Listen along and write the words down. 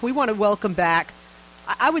We want to welcome back,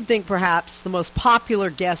 I would think perhaps the most popular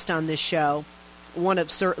guest on this show, one of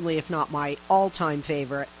certainly, if not my all-time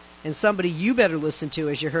favorite, and somebody you better listen to,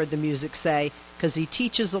 as you heard the music say, because he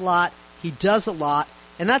teaches a lot, he does a lot,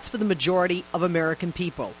 and that's for the majority of American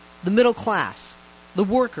people, the middle class, the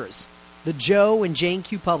workers, the Joe and Jane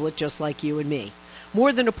Q public just like you and me.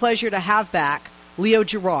 More than a pleasure to have back Leo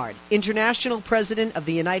Gerard, International President of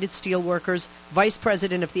the United Steelworkers, Vice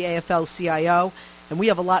President of the AFL-CIO, and we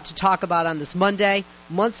have a lot to talk about on this Monday.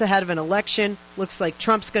 Months ahead of an election, looks like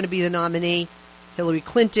Trump's going to be the nominee, Hillary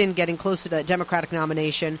Clinton getting close to that Democratic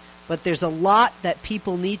nomination, but there's a lot that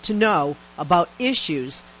people need to know about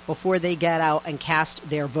issues before they get out and cast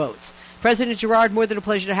their votes. President Gerard, more than a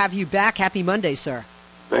pleasure to have you back. Happy Monday, sir.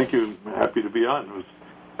 Thank you. Happy to be on. It was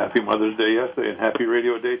Happy Mother's Day yesterday and Happy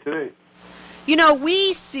Radio Day today. You know,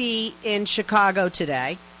 we see in Chicago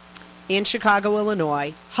today, in Chicago,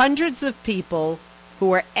 Illinois, hundreds of people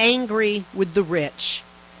who are angry with the rich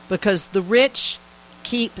because the rich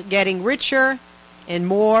keep getting richer and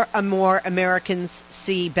more Americans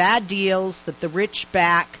see bad deals that the rich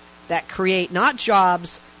back that create not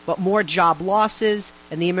jobs but more job losses,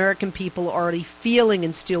 and the American people are already feeling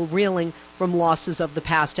and still reeling from losses of the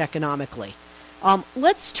past economically.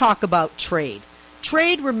 Let's talk about trade.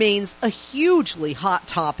 Trade remains a hugely hot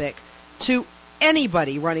topic to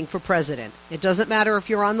anybody running for president. It doesn't matter if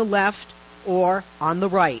you're on the left or on the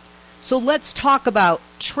right. So let's talk about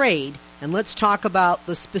trade, and let's talk about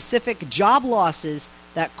the specific job losses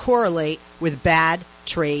that correlate with bad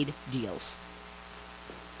trade deals.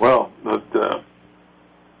 Well,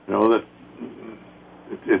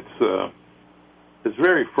 it's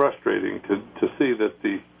very frustrating to see that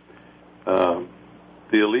the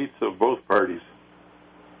elites of both parties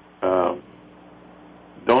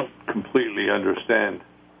don't completely understand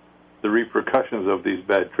the repercussions of these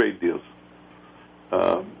bad trade deals.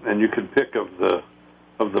 And you can pick of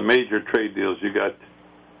the major trade deals. You got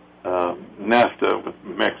NAFTA with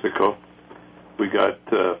Mexico. We got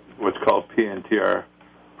what's called PNTR,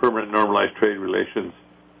 Permanent Normalized Trade Relations,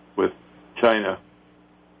 with China.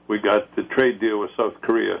 We got the trade deal with South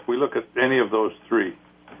Korea. If we look at any of those three,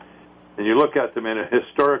 and you look at them in a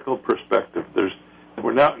historical perspective,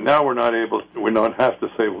 we don't have to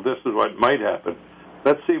say, well, this is what might happen.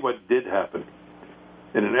 Let's see what did happen.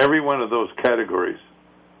 And in every one of those categories,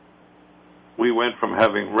 we went from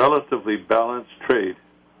having relatively balanced trade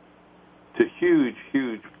to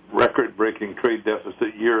huge, record-breaking trade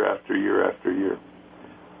deficit year after year after year.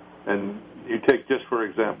 And you take, just for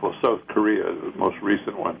example, South Korea, the most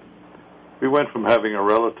recent one. We went from having a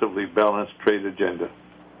relatively balanced trade agenda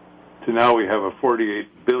to now we have a $48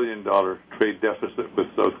 billion trade deficit with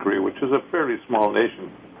South Korea, which is a fairly small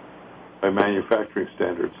nation by manufacturing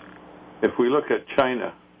standards. If we look at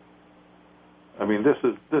China, I mean, this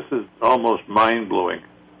is almost mind-blowing.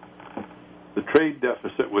 The trade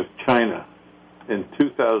deficit with China in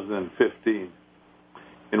 2015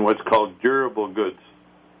 in what's called durable goods,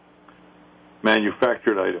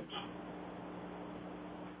 manufactured items,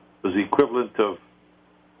 was the equivalent of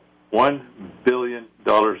 $1 billion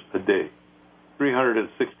a day,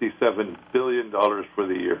 $367 billion for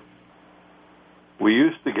the year. We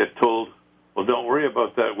used to get told, well, don't worry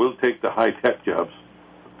about that, we'll take the high-tech jobs.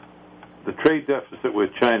 The trade deficit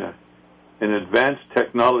with China in advanced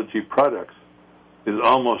technology products is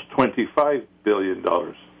almost $25 billion.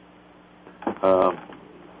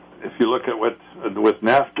 If you look at with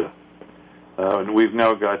NAFTA, we've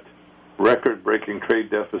now got record-breaking trade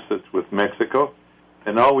deficits with Mexico,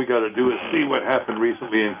 and all we got to do is see what happened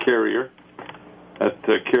recently in Carrier. At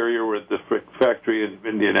Carrier, where the factory in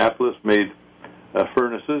Indianapolis made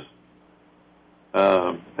furnaces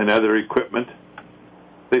and other equipment.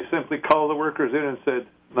 They simply called the workers in and said,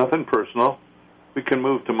 nothing personal. We can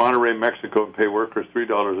move to Monterrey, Mexico, and pay workers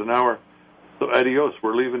 $3 an hour. So adios,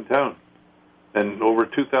 we're leaving town. And over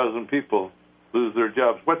 2,000 people lose their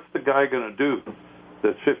jobs. What's the guy going to do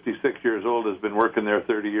that's 56 years old, has been working there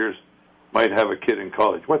 30 years, might have a kid in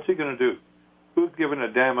college? What's he going to do? Who's giving a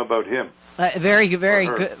damn about him? Very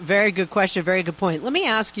good question, very good point. Let me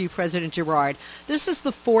ask you, President Gerard, this is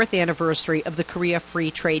the 4th anniversary of the Korea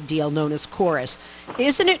Free Trade Deal known as KORUS.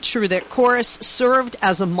 Isn't it true that KORUS served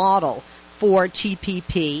as a model for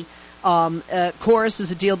TPP? KORUS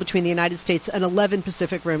is a deal between the United States and 11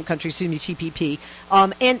 Pacific Rim countries, TPP.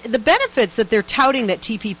 And the benefits that they're touting that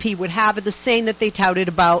TPP would have are the same that they touted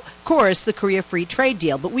about KORUS, the Korea Free Trade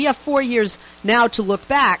Deal. But we have 4 years now to look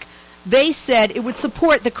back. They said it would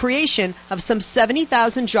support the creation of some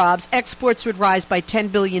 70,000 jobs. Exports would rise by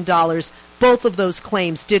 $10 billion. Both of those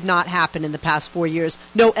claims did not happen in the past 4 years.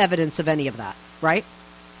 No evidence of any of that, right?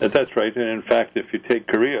 That's right. And in fact, if you take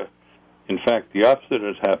Korea, in fact, the opposite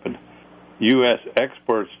has happened. U.S.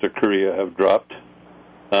 exports to Korea have dropped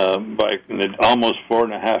by almost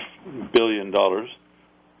 $4.5 billion.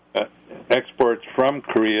 Exports from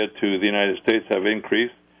Korea to the United States have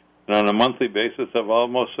increased, and on a monthly basis have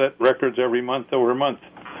almost set records every month over month.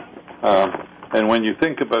 And when you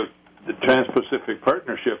think about the Trans-Pacific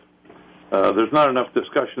Partnership, there's not enough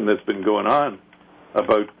discussion that's been going on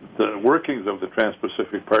about the workings of the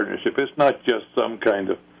Trans-Pacific Partnership. It's not just some kind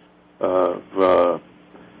of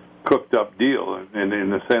cooked-up deal in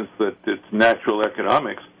the sense that it's natural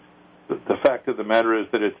economics. The fact of the matter is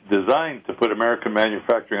that it's designed to put American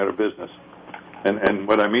manufacturing out of business. And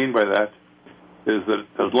what I mean by that is that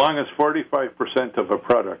as long as 45% of a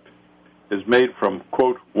product is made from,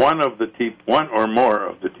 quote, one or more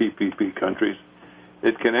of the TPP countries,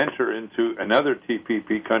 it can enter into another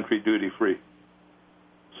TPP country duty-free.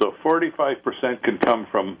 So 45% can come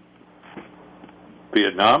from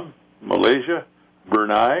Vietnam, Malaysia,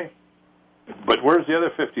 Brunei, but where's the other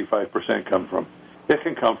 55% come from? It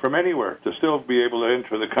can come from anywhere to still be able to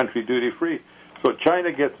enter the country duty-free. So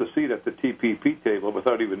China gets a seat at the TPP table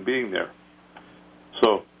without even being there.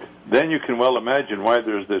 So then you can well imagine why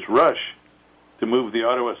there's this rush to move the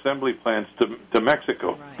auto assembly plants to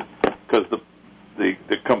Mexico. Because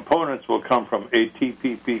the components will come from a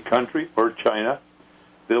TPP country or China.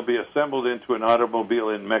 They'll be assembled into an automobile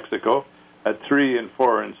in Mexico at $3 and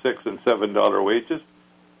 $4 and $6 and $7 wages,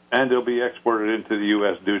 and they'll be exported into the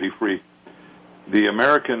U.S. duty-free. The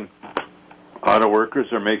American auto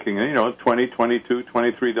workers are making, $20, $22,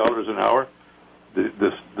 $23 an hour.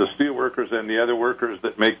 The steel workers and the other workers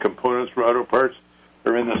that make components for auto parts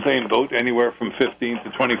are in the same boat, anywhere from $15 to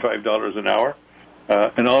 $25 an hour.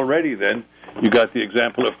 And already then, you got the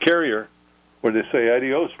example of Carrier, where they say,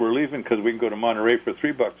 adios, we're leaving because we can go to Monterey for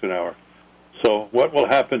 $3 an hour. So what will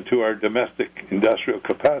happen to our domestic industrial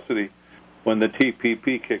capacity when the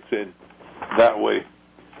TPP kicks in that way?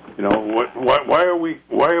 Why are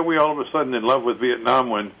we all of a sudden in love with Vietnam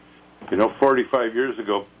when, 45 years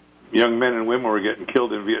ago, young men and women were getting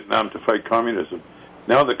killed in Vietnam to fight communism?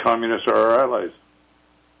 Now the communists are our allies.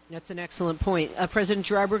 That's an excellent point. President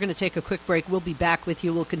Gerard, we're going to take a quick break. We'll be back with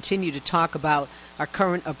you. We'll continue to talk about our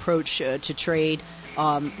current approach to trade.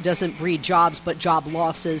 Doesn't breed jobs, but job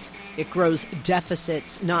losses. It grows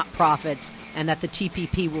deficits, not profits, and that the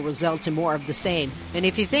TPP will result in more of the same. And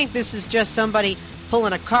if you think this is just somebody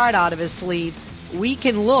pulling a card out of his sleeve, we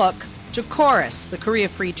can look to KORUS, the Korea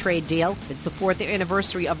Free Trade Deal. It's the 4th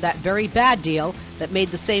anniversary of that very bad deal that made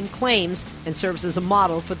the same claims and serves as a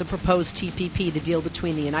model for the proposed TPP, the deal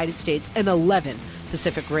between the United States and 11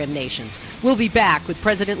 Pacific Rim nations. We'll be back with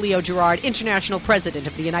President Leo Gerard, International President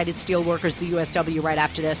of the United Steelworkers, the USW, right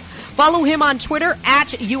after this. Follow him on Twitter at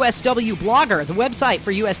USW Blogger. The website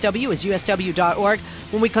for USW is usw.org.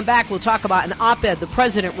 When we come back, we'll talk about an op-ed the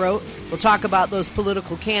president wrote. We'll talk about those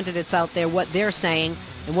political candidates out there, what they're saying,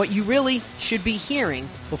 and what you really should be hearing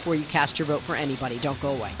before you cast your vote for anybody. Don't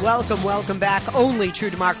go away. Welcome back. Only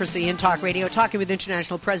True Democracy in Talk Radio. Talking with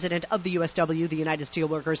International President of the USW, the United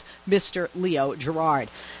Steelworkers, Mr. Leo Gerard.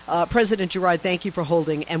 President Gerard, thank you for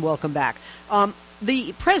holding, and welcome back.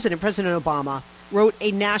 The President Obama, wrote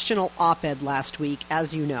a national op-ed last week,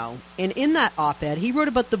 as you know. And in that op-ed, he wrote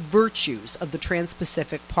about the virtues of the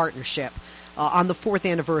Trans-Pacific Partnership on the 4th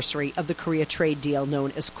anniversary of the Korea trade deal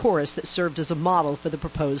known as KORUS that served as a model for the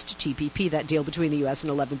proposed TPP, that deal between the U.S.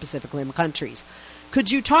 and 11 Pacific Rim countries.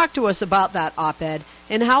 Could you talk to us about that op-ed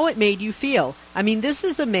and how it made you feel? I mean, this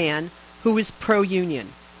is a man who is pro-union.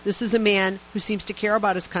 This is a man who seems to care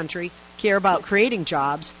about his country, care about creating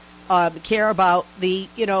jobs, care about the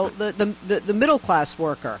middle-class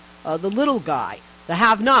worker, the little guy, the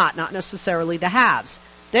have-not, not necessarily the haves.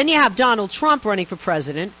 Then you have Donald Trump running for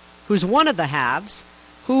president, who's one of the haves,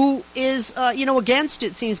 who is, against,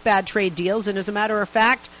 it seems, bad trade deals. And as a matter of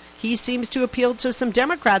fact, he seems to appeal to some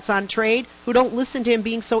Democrats on trade who don't listen to him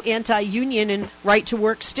being so anti-union and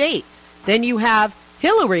right-to-work state. Then you have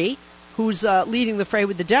Hillary, who's leading the fray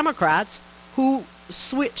with the Democrats, who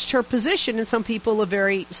switched her position, and some people are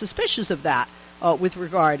very suspicious of that with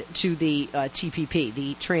regard to the TPP,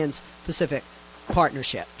 the Trans-Pacific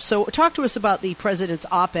Partnership. So talk to us about the president's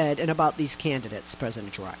op-ed and about these candidates,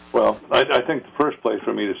 President Gerard. Well, I think the first place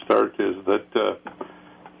for me to start is that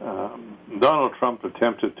Donald Trump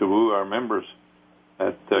attempted to woo our members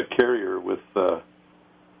at Carrier with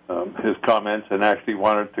his comments and actually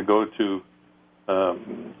wanted to go to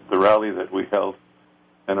the rally that we held,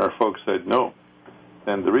 and our folks said no.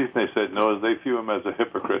 And the reason they said no is they view him as a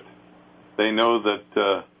hypocrite. They know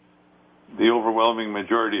that the overwhelming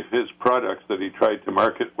majority of his products that he tried to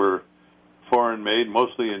market were foreign made,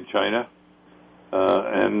 mostly in China.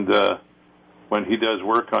 And when he does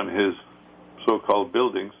work on his so-called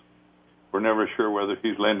buildings, we're never sure whether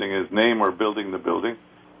he's lending his name or building the building.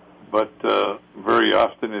 But very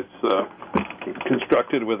often it's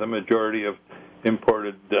constructed with a majority of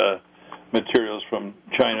imported materials from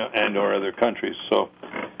China and or other countries. So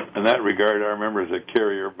in that regard, our members at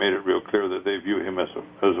Carrier made it real clear that they view him as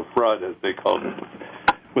a fraud, as they called it.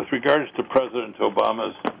 With regards to President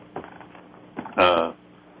Obama's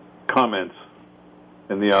comments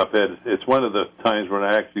in the op-ed, it's one of the times when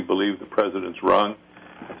I actually believe the president's wrong.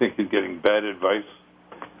 I think he's getting bad advice,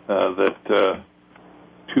 that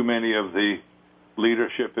too many of the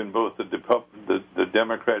leadership in both the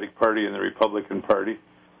Democratic Party and the Republican Party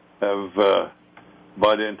have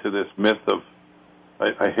bought into this myth of,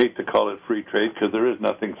 I hate to call it free trade, because there is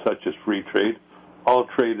nothing such as free trade. All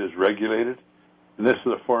trade is regulated, and this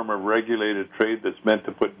is a form of regulated trade that's meant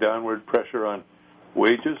to put downward pressure on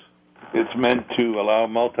wages. It's meant to allow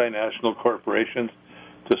multinational corporations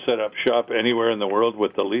to set up shop anywhere in the world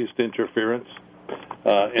with the least interference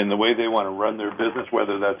in the way they want to run their business,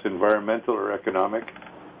 whether that's environmental or economic.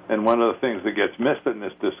 And one of the things that gets missed in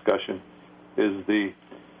this discussion is the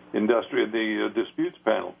disputes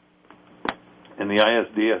panel. In the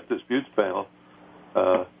ISDS disputes panel,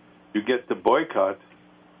 you get to boycott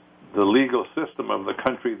the legal system of the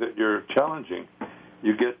country that you're challenging.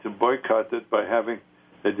 You get to boycott it by having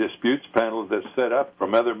a disputes panel that's set up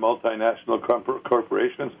from other multinational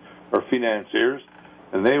corporations or financiers,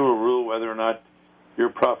 and they will rule whether or not your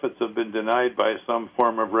profits have been denied by some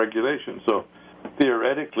form of regulation. So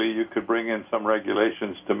theoretically, you could bring in some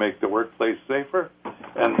regulations to make the workplace safer,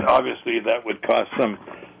 and obviously that would cost some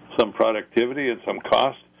productivity and some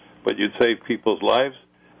cost, but you'd save people's lives,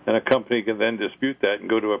 and a company can then dispute that and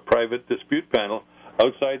go to a private dispute panel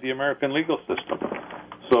outside the American legal system.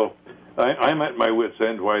 So I'm at my wit's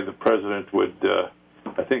end why the president would,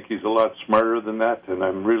 I think he's a lot smarter than that, and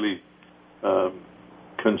I'm really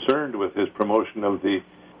concerned with his promotion of the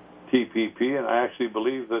TPP, and I actually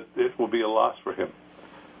believe that it will be a loss for him.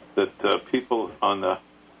 That people on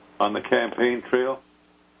the campaign trail,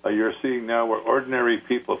 you're seeing now where ordinary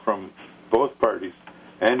people from both parties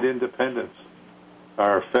and independents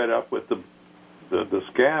are fed up with the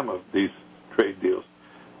scam of these trade deals.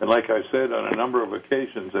 And like I said on a number of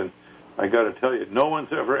occasions, and I got to tell you, no one's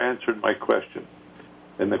ever answered my question.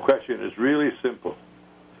 And the question is really simple.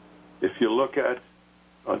 If you look at,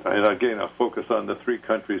 and again, I'll focus on the three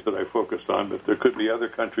countries that I focused on, but there could be other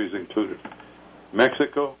countries included.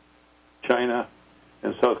 Mexico, China,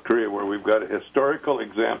 and South Korea, where we've got a historical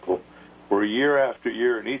example where year after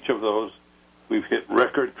year in each of those, we've hit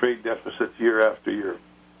record trade deficits year after year.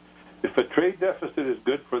 If a trade deficit is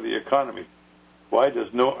good for the economy, why does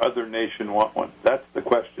no other nation want one? That's the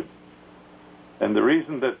question. And the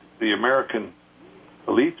reason that the American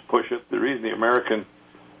elites push it, the reason the American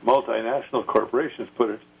multinational corporations put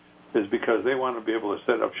it, is because they want to be able to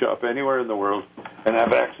set up shop anywhere in the world and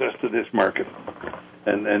have access to this market.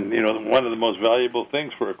 And you know, one of the most valuable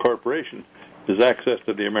things for a corporation is access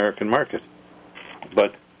to the American market.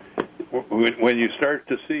 But when you start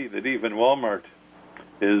to see that even Walmart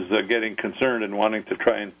is getting concerned and wanting to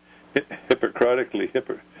try and hypocritically,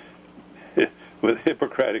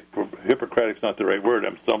 hypocritic's not the right word,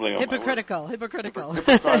 I'm stumbling on hypocritically.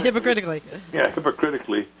 Yeah,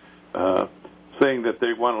 hypocritically, saying that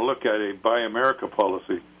they want to look at a Buy America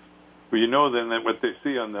policy. Well, you know then that what they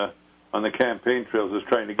see on the campaign trails is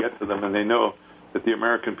trying to get to them, and they know that the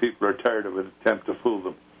American people are tired of an attempt to fool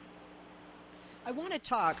them. I want to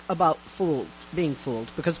talk about being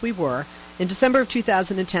fooled, because we were. In December of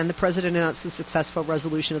 2010, the President announced the successful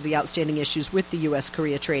resolution of the outstanding issues with the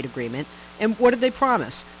U.S.-Korea trade agreement. And what did they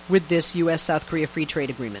promise with this U.S.-South Korea free trade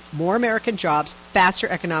agreement? More American jobs, faster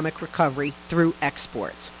economic recovery through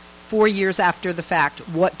exports. 4 years after the fact,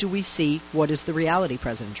 what do we see? What is the reality,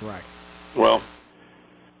 President Girard? Well,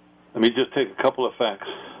 let me just take a couple of facts.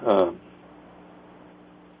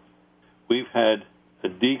 We've had a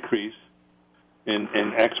decrease in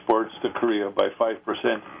exports to Korea by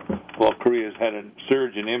 5%, while Korea's had a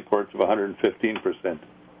surge in imports of 115%.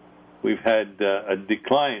 We've had a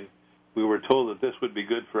decline. We were told that this would be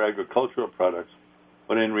good for agricultural products,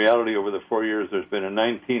 but in reality, over the 4 years, there's been a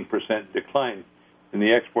 19% decline in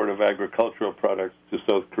the export of agricultural products to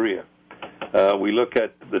South Korea. We look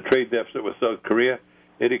at the trade deficit with South Korea,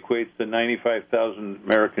 it equates to 95,000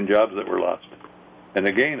 American jobs that were lost. And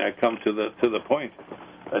again, I come to the point.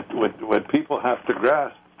 What people have to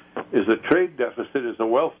grasp is a trade deficit is a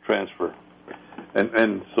wealth transfer,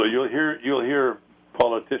 and so you'll hear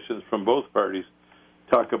politicians from both parties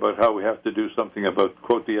talk about how we have to do something about,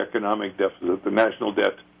 quote, the economic deficit, the national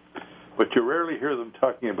debt. But you rarely hear them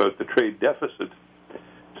talking about the trade deficit.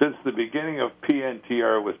 Since the beginning of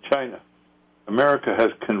PNTR with China, America has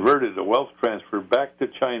converted a wealth transfer back to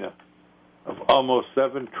China of almost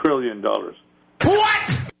 $7 trillion.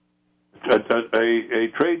 What? A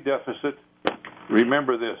trade deficit,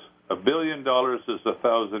 remember this, $1 billion is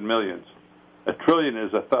 1,000 millions. $1 trillion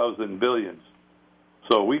is 1,000 billions.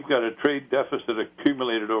 So we've got a trade deficit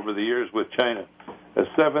accumulated over the years with China of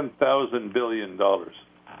 $7,000 billion.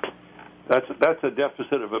 That's a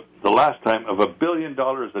deficit of the last time of $1 billion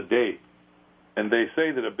a day. And they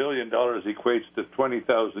say that $1 billion equates to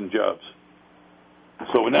 20,000 jobs.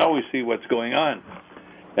 So now we see what's going on.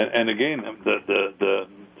 And again, the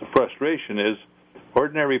frustration is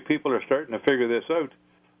ordinary people are starting to figure this out,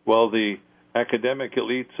 while the academic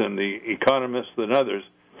elites and the economists and others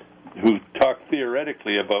who talk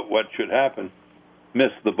theoretically about what should happen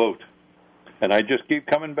miss the boat. And I just keep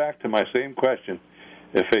coming back to my same question.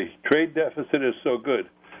 If a trade deficit is so good,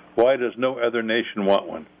 why does no other nation want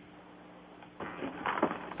one?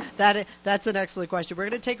 That's an excellent question. We're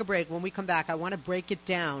going to take a break. When we come back, I want to break it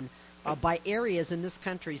down by areas in this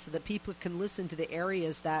country so that people can listen to the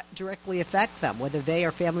areas that directly affect them, whether they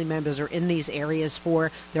or family members are in these areas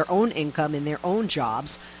for their own income in their own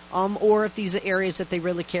jobs, or if these are areas that they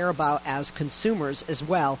really care about as consumers as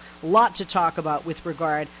well. A lot to talk about with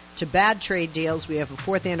regard to bad trade deals. We have a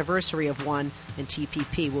 4th anniversary of one, and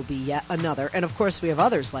TPP will be yet another. And, of course, we have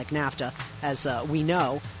others like NAFTA, as we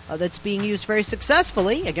know, that's being used very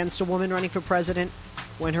successfully against a woman running for president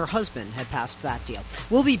when her husband had passed that deal.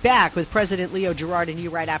 We'll be back with President Leo Gerard and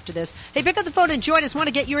you right after this. Hey, pick up the phone and join us. Want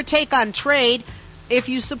to get your take on trade. If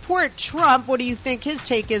you support Trump, what do you think his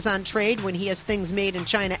take is on trade when he has things made in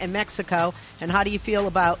China and Mexico? And how do you feel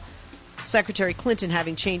about Secretary Clinton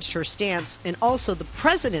having changed her stance, and also the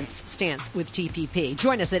president's stance with TPP?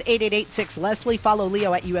 Join us at 888-6-LESLIE. Follow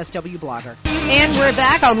Leo at USW Blogger. And we're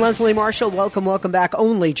back. I'm Leslie Marshall. Welcome back.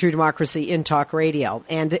 Only True Democracy in Talk Radio.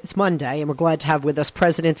 And it's Monday, and we're glad to have with us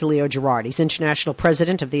President Leo Gerard. He's International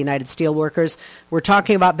President of the United Steelworkers. We're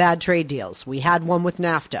talking about bad trade deals. We had one with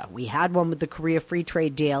NAFTA. We had one with the Korea Free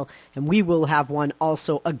Trade Deal, and we will have one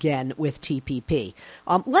also again with TPP.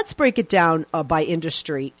 Let's break it down by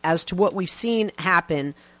industry as to what we've seen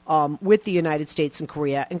happen with the United States and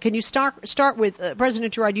Korea. And can you start with,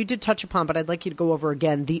 President Gerard, you did touch upon, but I'd like you to go over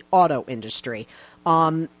again, the auto industry.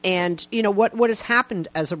 And, you know, what has happened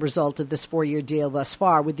as a result of this 4-year deal thus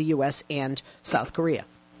far with the U.S. and South Korea?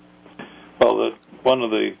 Well, one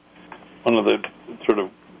of the sort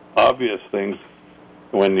of obvious things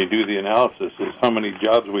when you do the analysis is how many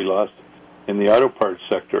jobs we lost in the auto parts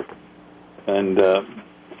sector. And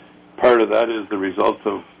part of that is the result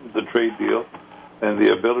of the trade deal and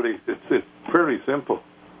the ability. It's fairly simple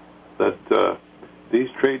that these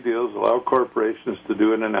trade deals allow corporations to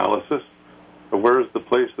do an analysis of where is the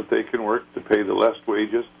place that they can work to pay the least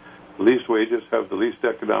wages. The least wages have the least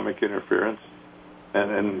economic interference,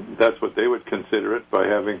 and that's what they would consider it by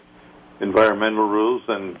having environmental rules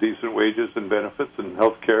and decent wages and benefits and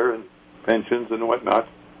health care and pensions and whatnot.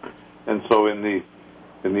 And so in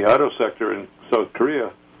the auto sector in South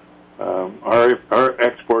Korea, our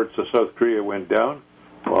exports to South Korea went down,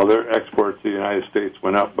 while their exports to the United States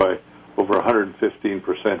went up by over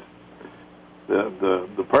 115%.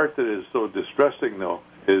 The part that is so distressing, though,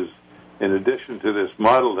 is in addition to this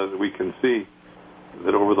model that we can see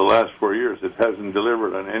that over the last 4 years it hasn't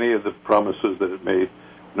delivered on any of the promises that it made,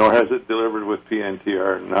 nor has it delivered with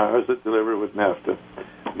PNTR, nor has it delivered with NAFTA.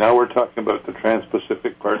 Now we're talking about the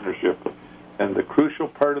Trans-Pacific Partnership. And the crucial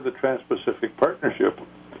part of the Trans-Pacific Partnership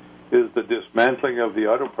is the dismantling of the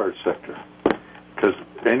auto parts sector. Because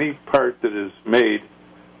any part that is made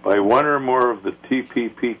by one or more of the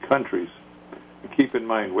TPP countries, keep in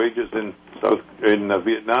mind wages in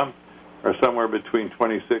Vietnam are somewhere between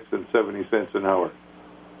 26 and 70 cents an hour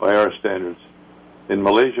by our standards. In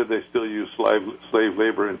Malaysia, they still use slave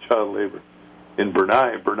labor and child labor. In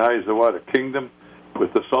Brunei is a kingdom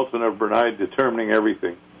with the Sultan of Brunei determining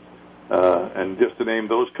everything. And just to name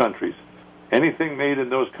those countries, anything made in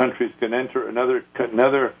those countries can enter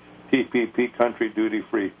another TPP country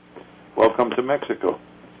duty-free. Welcome to Mexico.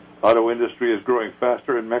 Auto industry is growing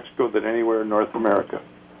faster in Mexico than anywhere in North America.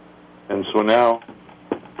 And so now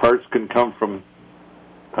parts can come from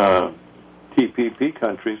TPP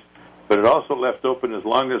countries, but it also left open as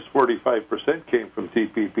long as 45% came from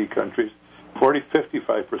TPP countries,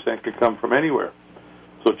 55% could come from anywhere.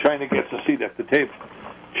 So China gets a seat at the table.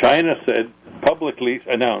 China said, publicly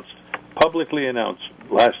announced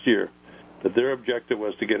last year that their objective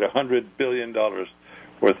was to get $100 billion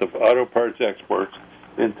worth of auto parts exports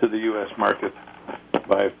into the U.S. market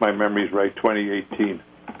by, if my memory's right, 2018.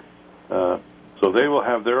 So they will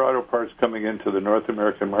have their auto parts coming into the North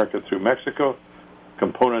American market through Mexico.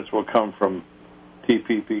 Components will come from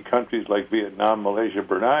TPP countries like Vietnam, Malaysia,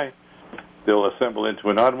 Brunei. They'll assemble into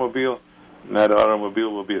an automobile, and that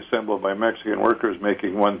automobile will be assembled by Mexican workers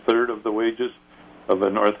making 1/3 of the wages of a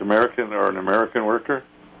North American or an American worker.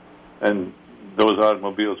 And those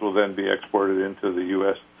automobiles will then be exported into the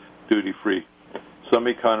U.S. duty-free. Some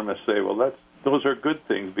economists say, well, those are good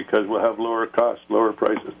things because we'll have lower costs, lower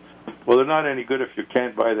prices. Well, they're not any good if you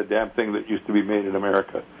can't buy the damn thing that used to be made in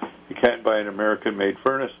America. You can't buy an American-made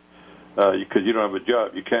furnace because you don't have a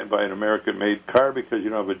job. You can't buy an American-made car because you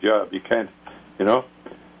don't have a job. You can't,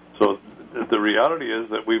 So the reality is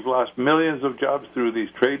that we've lost millions of jobs through these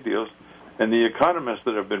trade deals, and the economists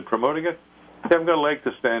that have been promoting it, they haven't got a leg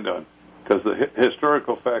to stand on because the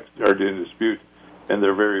historical facts are in dispute, and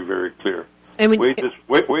they're very, very clear. And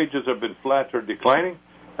wages have been flat or declining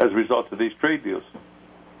as a result of these trade deals.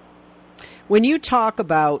 When you talk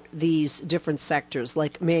about these different sectors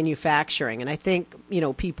like manufacturing, and I think,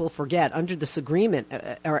 people forget, under this agreement,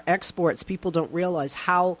 our exports, people don't realize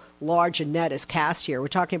how large a net is cast here. We're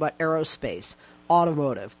talking about aerospace,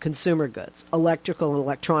 automotive, consumer goods, electrical and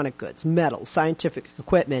electronic goods, metals, scientific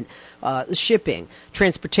equipment, shipping,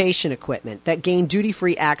 transportation equipment that gain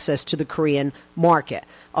duty-free access to the Korean market.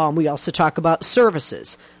 We also talk about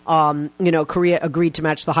services. Korea agreed to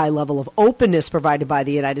match the high level of openness provided by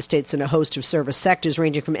the United States in a host of service sectors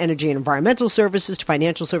ranging from energy and environmental services to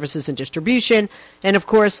financial services and distribution, and, of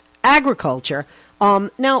course, agriculture.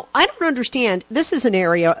 Now, I don't understand. This is an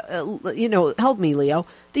area, help me, Leo.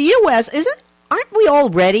 The U.S., aren't we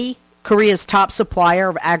already Korea's top supplier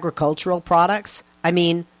of agricultural products? I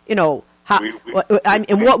mean, what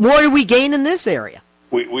more do we gain in this area?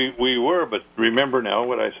 We were, but remember now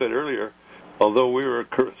what I said earlier. Although we were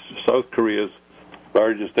South Korea's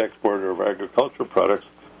largest exporter of agricultural products,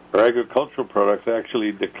 our agricultural products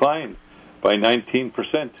actually declined by 19%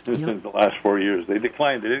 in the last 4 years. They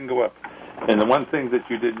declined. They didn't go up. And the one thing that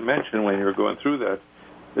you didn't mention when you were going through that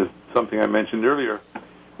is something I mentioned earlier.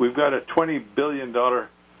 We've got a $20 billion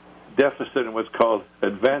deficit in what's called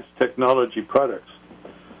advanced technology products.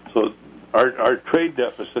 So our trade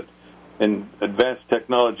deficit in advanced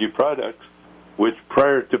technology products, which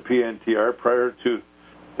prior to PNTR, prior to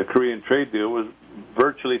the Korean trade deal, was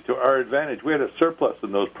virtually to our advantage. We had a surplus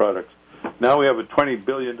in those products. Now we have a $20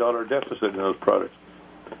 billion deficit in those products.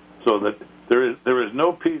 So that there is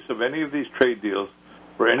no piece of any of these trade deals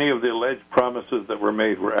where any of the alleged promises that were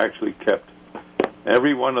made were actually kept.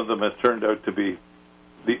 Every one of them has turned out to be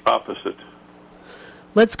the opposite.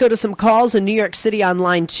 Let's go to some calls in New York City on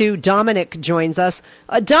line 2. Dominic joins us.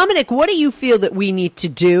 Dominic, what do you feel that we need to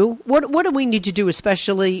do? What do we need to do,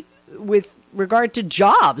 especially with regard to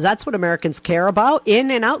jobs? That's what Americans care about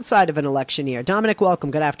in and outside of an election year. Dominic,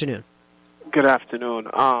 welcome. Good afternoon. Good afternoon.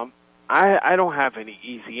 I don't have any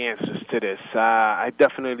easy answers to this. I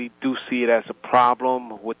definitely do see it as a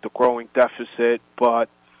problem with the growing deficit, but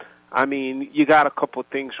I mean, you got a couple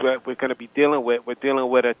things we're going to be dealing with. We're dealing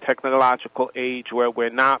with a technological age where we're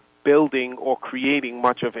not building or creating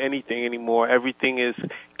much of anything anymore. Everything is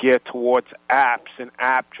geared towards apps and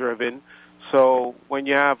app-driven. So when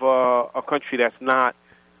you have a country that's not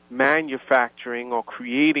manufacturing or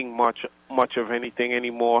creating much of anything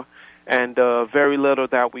anymore, and very little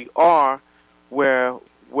that we are, we're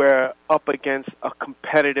up against a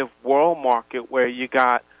competitive world market where you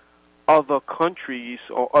got other countries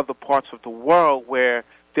or other parts of the world where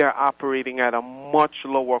they're operating at a much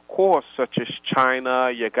lower cost, such as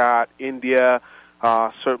China, you got India,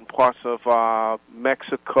 certain parts of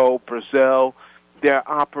Mexico, Brazil. They're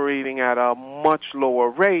operating at a much lower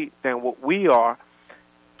rate than what we are.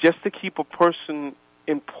 Just to keep a person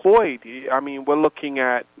employed, I mean, we're looking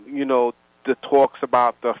at, the talks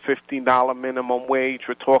about the $15 minimum wage.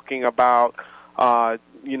 We're talking about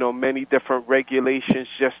many different regulations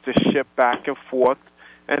just to ship back and forth.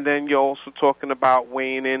 And then you're also talking about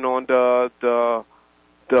weighing in on the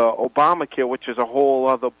Obamacare, which is a whole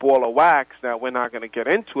other ball of wax that we're not going to get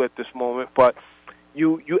into at this moment. But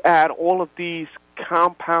you add all of these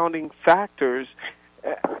compounding factors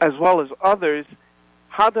as well as others.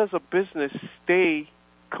 How does a business stay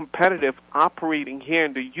competitive operating here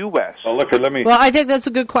in the U.S.? Well, I think that's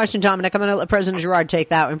a good question, Dominic. I'm going to let President Girard take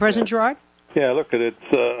that one. President Girard? Yeah, look at it.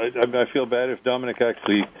 I feel bad if Dominic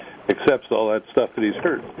actually accepts all that stuff that he's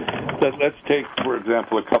heard. Let's take, for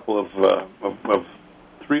example, a couple of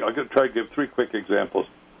three. I'll try to give three quick examples.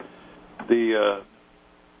 The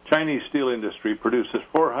Chinese steel industry produces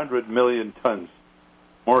 400 million tons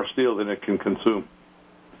more steel than it can consume.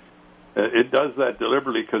 It does that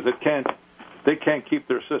deliberately because they can't keep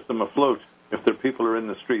their system afloat if their people are in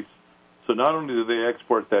the streets. So not only do they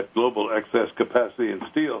export that global excess capacity in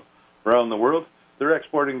steel around the world, they're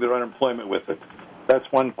exporting their unemployment with it. That's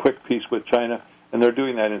one quick piece with China, and they're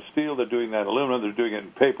doing that in steel, they're doing that in aluminum, they're doing it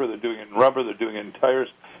in paper, they're doing it in rubber, they're doing it in tires.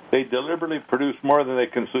 They deliberately produce more than they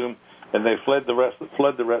consume, and they flood the rest of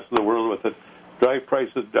the world with it, drive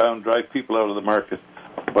prices down, drive people out of the market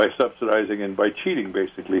by subsidizing and by cheating,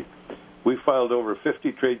 basically. We filed over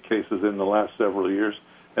 50 trade cases in the last several years,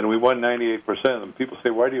 and we won 98% of them. People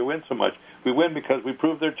say, why do you win so much? We win because we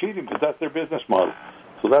prove they're cheating, because that's their business model.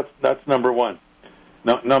 So that's number one.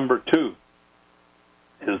 Number two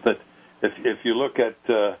is that if you look at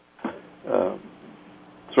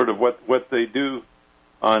sort of what they do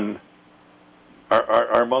on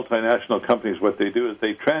our multinational companies, what they do is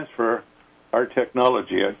they transfer our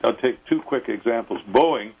technology. I'll take two quick examples.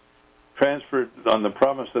 Boeing transferred on the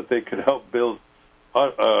promise that they could help build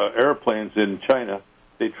airplanes in China.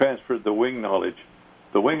 They transferred the wing knowledge.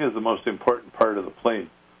 The wing is the most important part of the plane,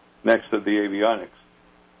 next to the avionics.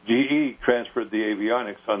 GE transferred the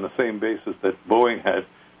avionics on the same basis that Boeing had,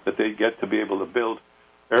 that they'd get to be able to build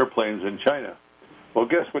airplanes in China. Well,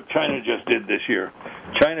 guess what China just did this year?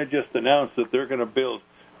 China just announced that they're going to build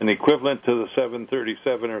an equivalent to the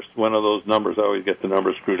 737 or one of those numbers. I always get the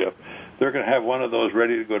numbers screwed up. They're going to have one of those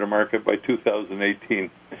ready to go to market by 2018.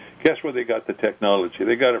 Guess where they got the technology?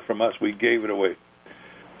 They got it from us. We gave it away.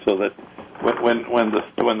 So that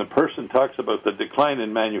when the person talks about the decline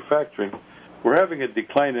in manufacturing, we're having a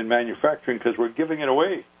decline in manufacturing because we're giving it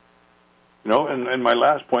away. You know, and my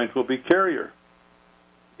last point will be Carrier.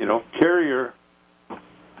 You know, Carrier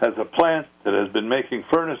has a plant that has been making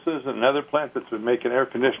furnaces and another plant that's been making air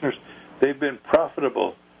conditioners. They've been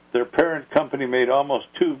profitable. Their parent company made almost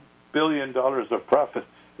 $2 billion of profit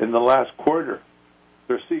in the last quarter.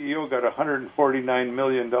 Their CEO got $149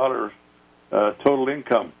 million total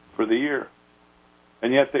income for the year.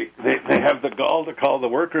 And yet they have the gall to call the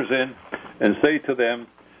workers in and say to them,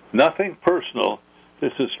 nothing personal,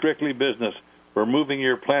 this is strictly business. We're moving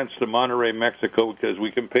your plants to Monterrey, Mexico, because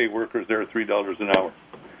we can pay workers there $3 an hour.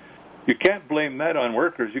 You can't blame that on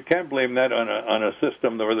workers. You can't blame that on a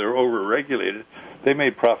system where they're over-regulated. They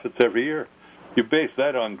made profits every year. You base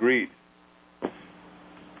that on greed,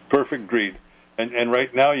 perfect greed. And right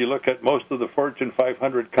now you look at most of the Fortune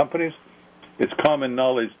 500 companies, it's common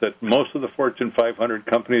knowledge that most of the Fortune 500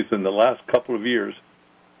 companies in the last couple of years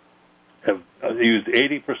have used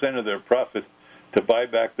 80% of their profit to buy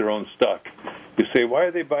back their own stock. You say, why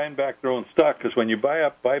are they buying back their own stock? Because when you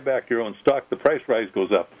buy back your own stock, the price rise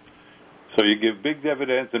goes up. So you give big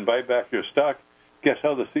dividends and buy back your stock. Guess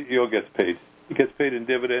how the CEO gets paid? He gets paid in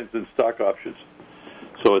dividends and stock options.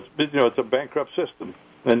 So it's a bankrupt system,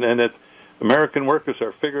 and American workers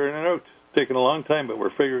are figuring it out. It's taken a long time, but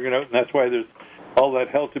we're figuring it out, and that's why there's all that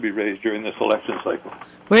hell to be raised during this election cycle.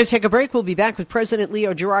 We're going to take a break. We'll be back with President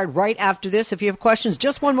Leo Gerard right after this. If you have questions,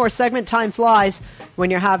 just one more segment. Time flies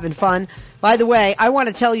when you're having fun. By the way, I want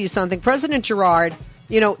to tell you something. President Gerard,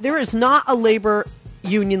 there is not a labor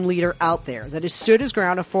union leader out there that has stood his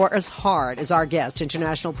ground and fought as hard as our guest,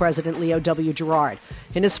 International President Leo W. Gerard,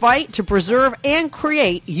 in his fight to preserve and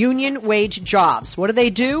create union wage jobs. What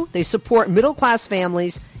do? They support middle-class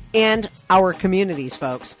families and our communities,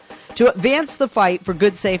 folks. To advance the fight for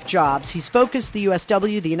good, safe jobs, he's focused the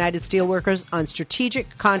USW, the United Steelworkers, on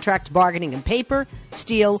strategic contract bargaining in paper,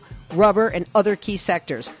 steel, rubber, and other key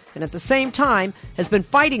sectors, and at the same time has been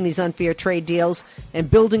fighting these unfair trade deals and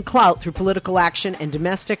building clout through political action and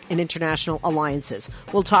domestic and international alliances.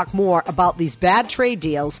 We'll talk more about these bad trade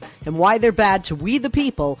deals and why they're bad to we the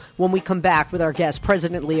people when we come back with our guest,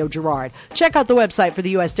 President Leo Gerard. Check out the website for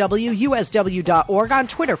the USW, usw.org. On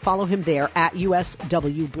Twitter, follow him there at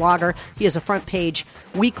USW Blogger. He has a front page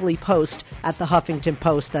weekly post at the Huffington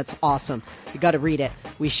Post. That's awesome. You got to read it.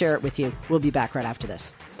 We share it with you. We'll be back right after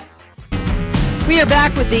this. We are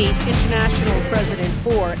back with the international president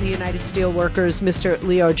for the United Steelworkers, Mr.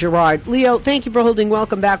 Leo Gerard. Leo, thank you for holding.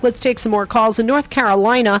 Welcome back. Let's take some more calls. In North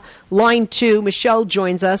Carolina, line 2, Michelle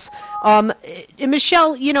joins us.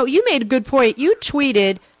 Michelle, you made a good point. You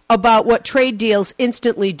tweeted about what trade deals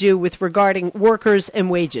instantly do with regarding workers and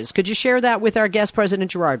wages. Could you share that with our guest,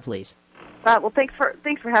 President Gerard, please? Well, thanks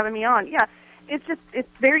for having me on. Yeah,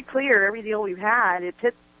 it's very clear. Every deal we've had, it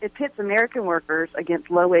pits American workers against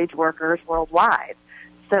low-wage workers worldwide.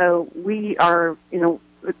 So we are,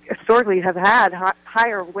 historically have had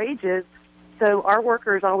higher wages, so our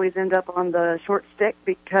workers always end up on the short stick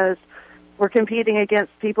because we're competing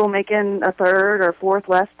against people making a third or fourth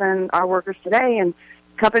less than our workers today, and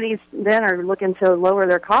companies then are looking to lower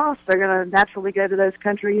their costs. They're going to naturally go to those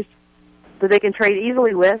countries that they can trade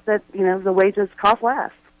easily with, that the wages cost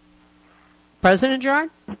less. President Gerard?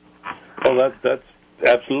 Well, that's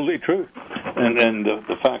absolutely true, and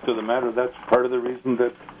the fact of the matter, that's part of the reason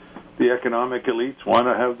that the economic elites want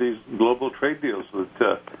to have these global trade deals.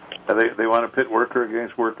 That they want to pit worker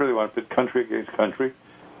against worker, they want to pit country against country,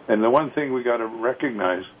 and the one thing we got to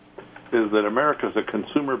recognize is that America's a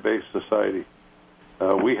consumer-based society.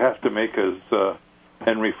 We have to make, as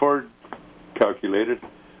Henry Ford calculated,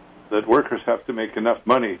 that workers have to make enough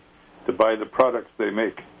money to buy the products they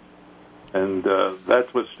make, and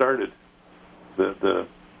that's what started the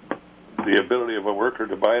ability of a worker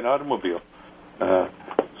to buy an automobile.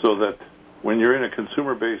 So that when you're in a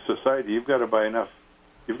consumer-based society, you've got to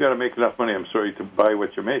make enough money, to buy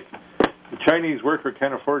what you make. The Chinese worker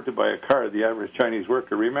can't afford to buy a car, the average Chinese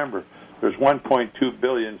worker. Remember, there's 1.2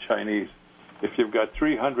 billion Chinese. If you've got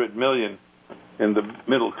 300 million in the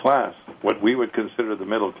middle class, what we would consider the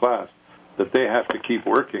middle class, that they have to keep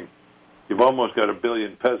working, you've almost got a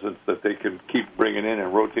billion peasants that they can keep bringing in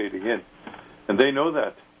and rotating in. And they know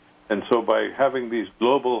that. And so by having these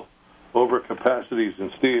global overcapacities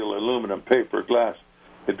in steel, aluminum, paper, glass,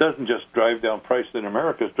 it doesn't just drive down prices in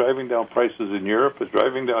America, it's driving down prices in Europe, it's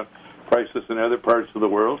driving down prices in other parts of the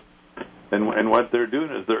world. And what they're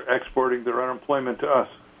doing is they're exporting their unemployment to us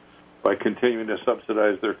by continuing to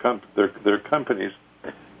subsidize their companies.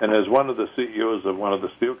 And as one of the CEOs of one of the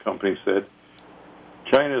steel companies said,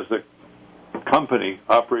 China is a company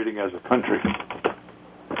operating as a country.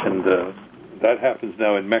 And that happens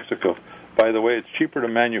now in Mexico. By the way, it's cheaper to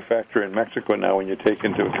manufacture in Mexico now when you take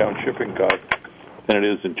into account shipping costs than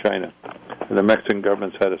it is in China. And the Mexican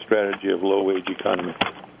government's had a strategy of low-wage economy.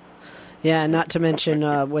 Yeah, not to mention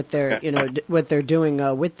what they're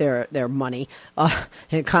doing with their money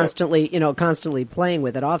and constantly playing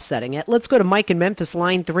with it, offsetting it. Let's go to Mike in Memphis,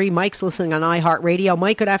 line 3. Mike's listening on iHeartRadio.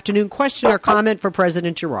 Mike, good afternoon. Question or comment for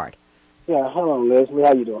President Gerard? Yeah, hello, Leslie.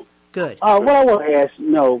 How you doing? Good. What I want to ask,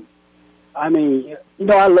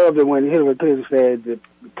 I love it when Hillary Clinton said the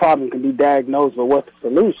problem can be diagnosed, but what's the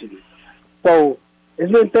solution? So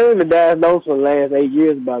it's been thoroughly diagnosed for the last 8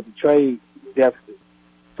 years about the trade deficit.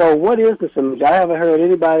 So what is the solution? I haven't heard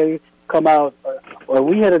anybody come out.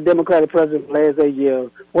 We had a Democratic president for the last 8 years.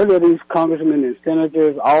 What are these congressmen and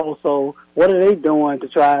senators also? What are they doing to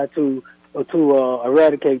try to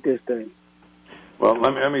eradicate this thing? Well,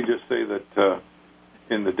 let me just say that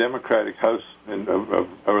in the Democratic House, or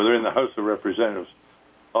they're in the House of Representatives,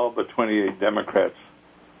 all but 28 Democrats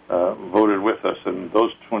voted with us, and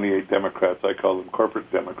those 28 Democrats, I call them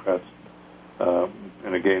corporate Democrats,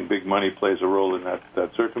 and again, big money plays a role in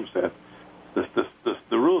that circumstance. The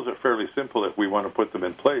rules are fairly simple if we want to put them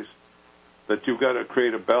in place, that you've got to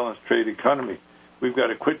create a balanced trade economy. We've got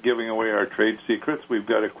to quit giving away our trade secrets. We've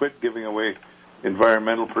got to quit giving away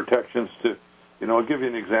environmental protections to, I'll give you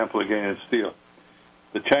an example again in steel.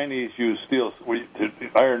 The Chinese use steel,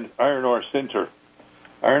 iron ore sinter.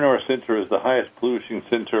 Iron ore sinter is the highest polluting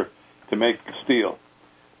sinter to make steel.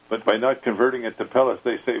 But by not converting it to pellets,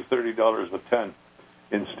 they save $30 a ton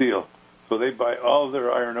in steel. So they buy all of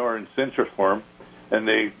their iron ore in sinter form, and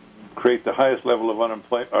they create the highest level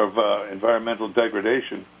of environmental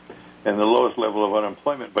degradation and the lowest level of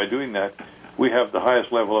unemployment. By doing that, we have the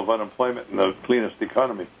highest level of unemployment and the cleanest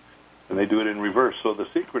economy. And they do it in reverse. So the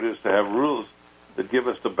secret is to have rules that give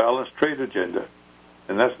us the balanced trade agenda.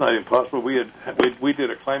 And that's not impossible. We did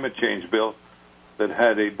a climate change bill that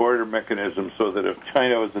had a border mechanism so that if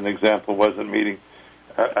China, as an example, wasn't meeting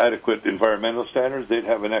adequate environmental standards, they'd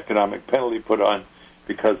have an economic penalty put on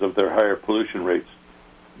because of their higher pollution rates.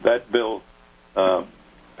 That bill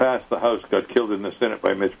passed the House, got killed in the Senate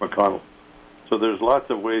by Mitch McConnell. So there's lots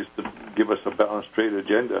of ways to give us a balanced trade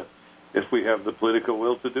agenda if we have the political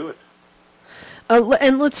will to do it.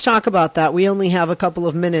 And let's talk about that. We only have a couple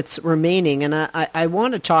of minutes remaining, and I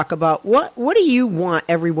want to talk about what do you want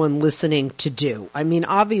everyone listening to do? I mean,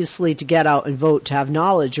 obviously, to get out and vote, to have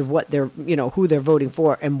knowledge of what they're, who they're voting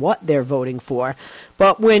for and what they're voting for.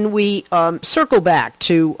 But when we circle back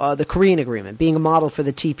to the Korean Agreement being a model for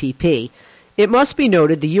the TPP, it must be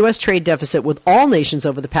noted the U.S. trade deficit with all nations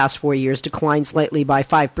over the past 4 years declined slightly by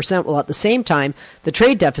 5%, while at the same time, the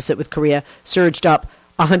trade deficit with Korea surged up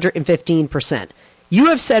 115%. You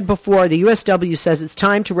have said before, the USW says it's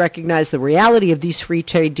time to recognize the reality of these free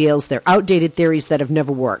trade deals. They're outdated theories that have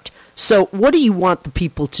never worked. So what do you want the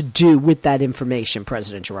people to do with that information,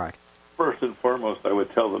 President Gerard? First and foremost, I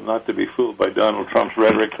would tell them not to be fooled by Donald Trump's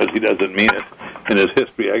rhetoric because he doesn't mean it. In his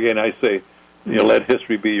history, again, I say, let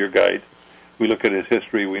history be your guide. We look at his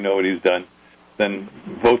history, we know what he's done. Then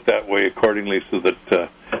vote that way accordingly so that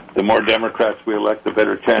the more Democrats we elect, the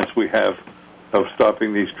better chance we have of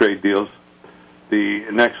stopping these trade deals.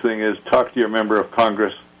 The next thing is talk to your member of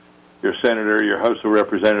Congress, your senator, your House of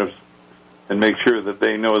Representatives, and make sure that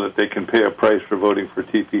they know that they can pay a price for voting for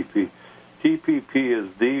TPP. TPP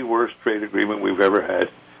is the worst trade agreement we've ever had,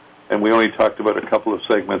 and we only talked about a couple of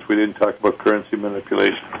segments. We didn't talk about currency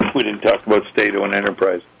manipulation. We didn't talk about state-owned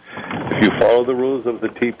enterprise. If you follow the rules of the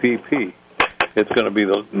TPP, it's going to be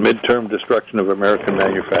the midterm destruction of American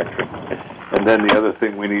manufacturing. And then the other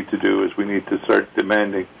thing we need to do is we need to start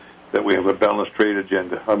demanding that we have a balanced trade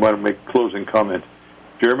agenda. I want to make a closing comment.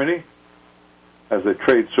 Germany has a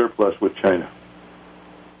trade surplus with China.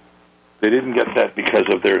 They didn't get that because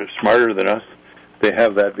they're smarter than us. They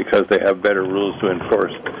have that because they have better rules to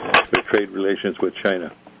enforce their trade relations with China.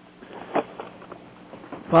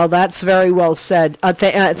 Well, that's very well said.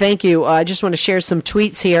 Thank you. I just want to share some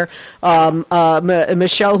tweets here.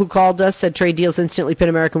 Michelle, who called us, said trade deals instantly pit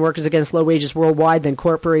American workers against low wages worldwide, then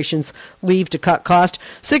corporations leave to cut cost.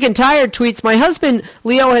 Sick and tired tweets, my husband,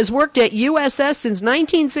 Leo, has worked at USS since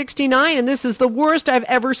 1969, and this is the worst I've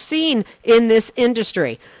ever seen in this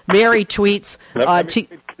industry. Mary tweets. Leslie,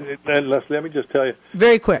 let me just tell you.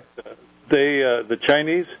 Very quick. The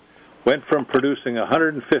Chinese went from producing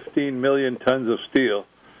 115 million tons of steel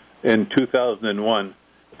in 2001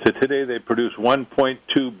 to today they produce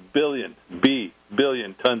 1.2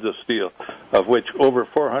 billion tons of steel, of which over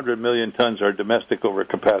 400 million tons are domestic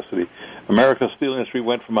overcapacity. America's steel industry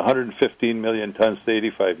went from 115 million tons to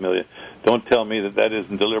 85 million. Don't tell me that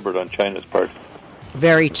isn't deliberate on China's part.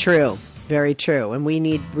 Very true. Very true, and we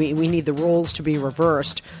need the rules to be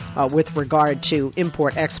reversed with regard to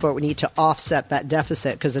import-export. We need to offset that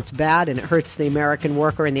deficit because it's bad and it hurts the American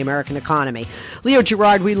worker and the American economy. Leo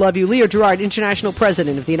Gerard, we love you. Leo Gerard, International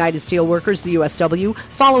President of the United Steelworkers, the USW.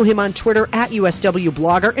 Follow him on Twitter at USW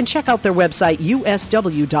Blogger and check out their website,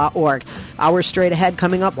 usw.org. Hours straight ahead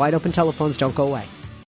coming up. Wide open telephones, don't go away.